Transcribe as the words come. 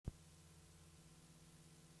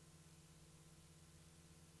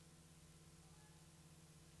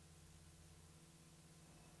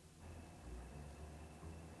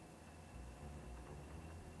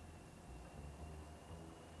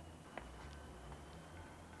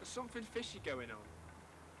something fishy going on.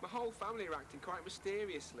 My whole family are acting quite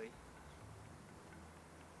mysteriously.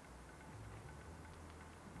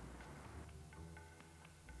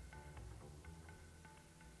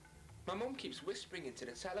 My mum keeps whispering into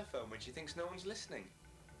the telephone when she thinks no one's listening.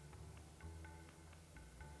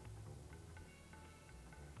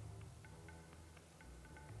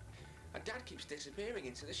 And Dad keeps disappearing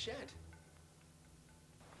into the shed.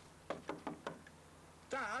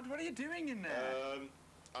 Dad, what are you doing in there?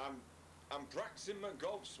 I'm practicing my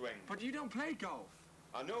golf swing. But you don't play golf.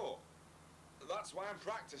 I know. That's why I'm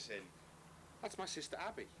practicing. That's my sister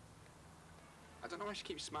Abby. I don't know why she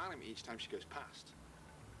keeps smiling at me each time she goes past.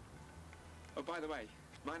 Oh, by the way,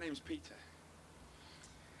 my name's Peter.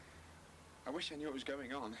 I wish I knew what was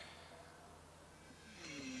going on.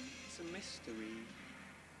 It's a mystery.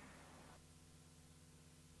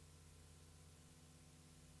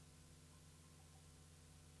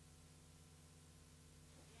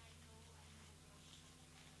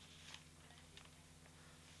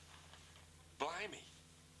 Blimey.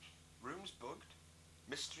 Rooms bugged.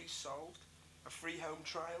 Mystery solved. A free home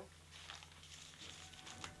trial.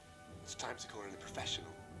 It's time to call in a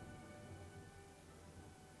professional.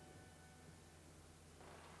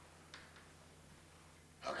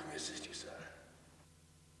 How can we assist you, sir?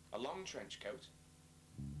 A long trench coat,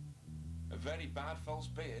 a very bad false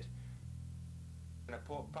beard, and a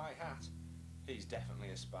pork pie hat. He's definitely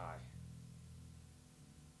a spy.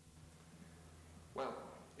 Well,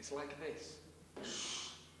 it's like this. Shh,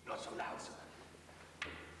 not so loud, sir.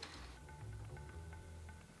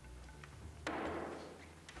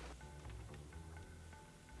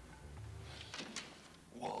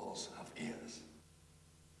 Walls have ears.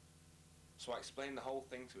 So I explained the whole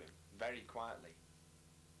thing to him, very quietly.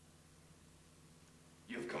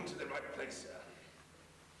 You've come to the right place, sir.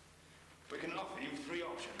 We can offer you 3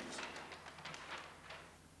 options.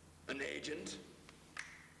 An agent,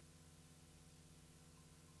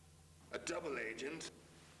 a double agent,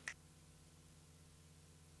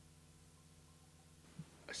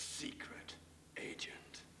 a secret agent.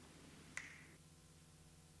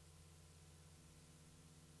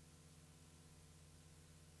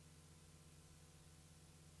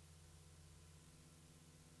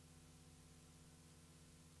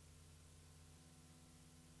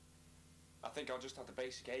 I think I'll just have the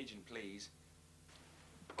basic agent, please.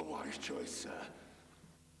 A wise choice, sir.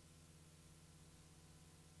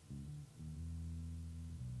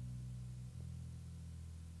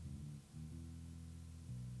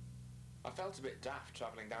 I felt a bit daft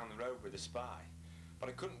travelling down the road with a spy, but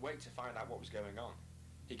I couldn't wait to find out what was going on.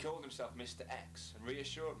 He called himself Mr. X and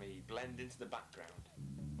reassured me he'd blend into the background.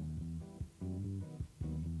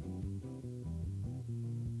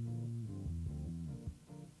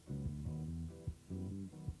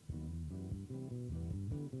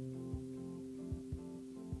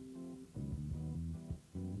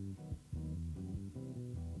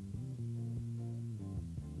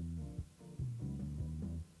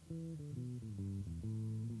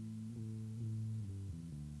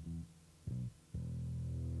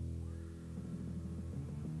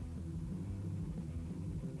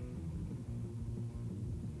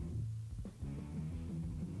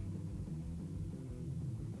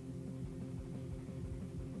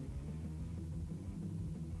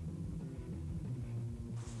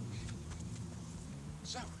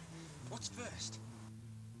 So, what's first?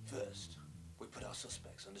 First, we put our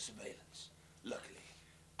suspects under surveillance. Luckily,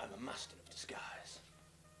 I'm a master of disguise.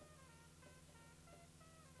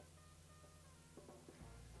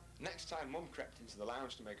 Next time Mum crept into the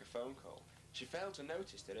lounge to make a phone call, she failed to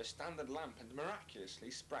notice that her standard lamp had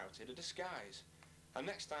miraculously sprouted a disguise. And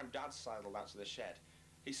next time Dad sidled out to the shed,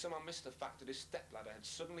 he somehow missed the fact that his stepladder had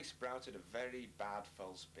suddenly sprouted a very bad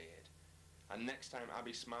false beard. And next time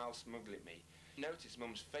Abby smiled smugly at me, noticed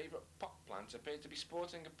Mum's favourite pot plant appeared to be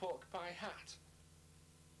sporting a pork pie hat.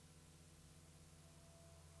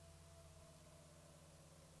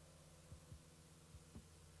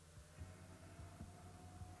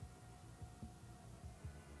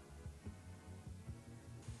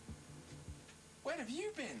 Where have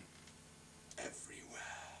you been? Everywhere.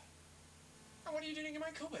 And what are you doing in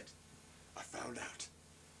my cupboard? I found out.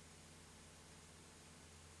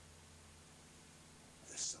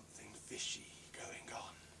 There's something fishy going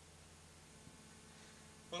on.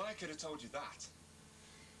 Well, I could have told you that.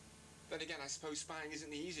 Then again, I suppose spying isn't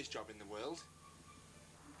the easiest job in the world.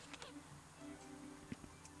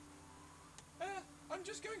 I'm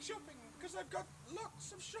just going shopping because I've got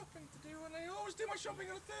lots of shopping to do and I always do my shopping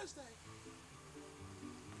on a Thursday.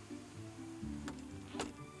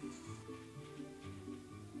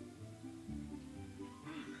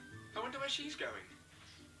 I wonder where she's going.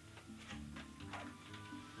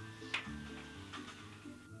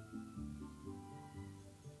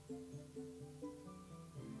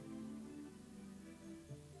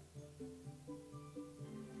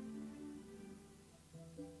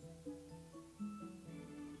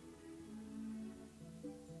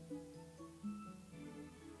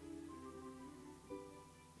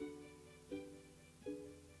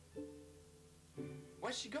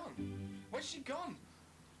 Where's she gone? Where's she gone?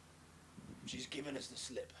 She's given us the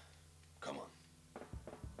slip. Come on.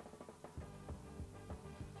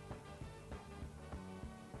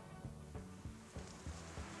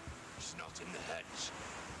 She's not in the hedge.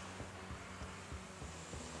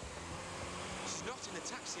 She's not in the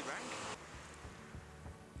taxi rank.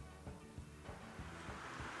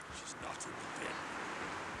 She's not in the bin.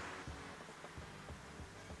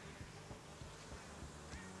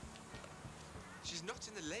 She's not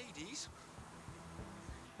in the ladies.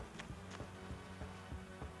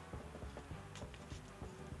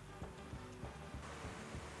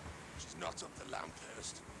 She's not up the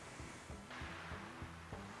lamppost.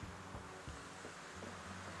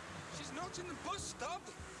 She's not in the bus stop.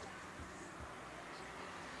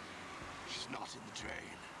 She's not in the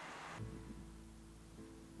drain.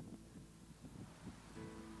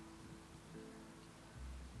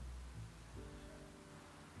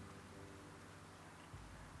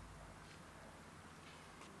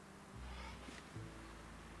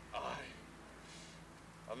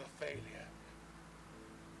 I'm a failure.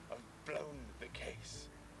 I've blown the case.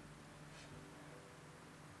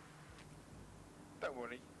 Don't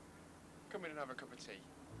worry. Come in and have a cup of tea.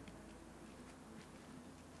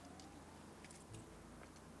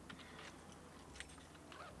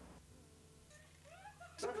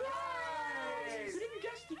 Surprise! You didn't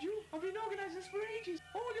guess, did you? I've been organising this for ages.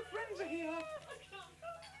 All your friends are here.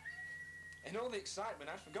 In all the excitement,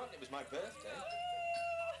 I'd forgotten it was my birthday.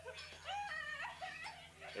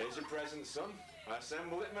 Here's your present, son. I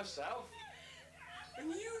assembled it myself. And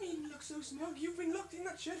you needn't look so smug. You've been locked in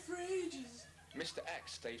that shed for ages. Mr.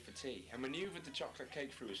 X stayed for tea and manoeuvred the chocolate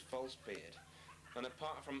cake through his false beard. And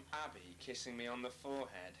apart from Abby kissing me on the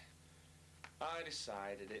forehead, I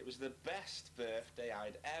decided it was the best birthday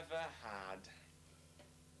I'd ever had.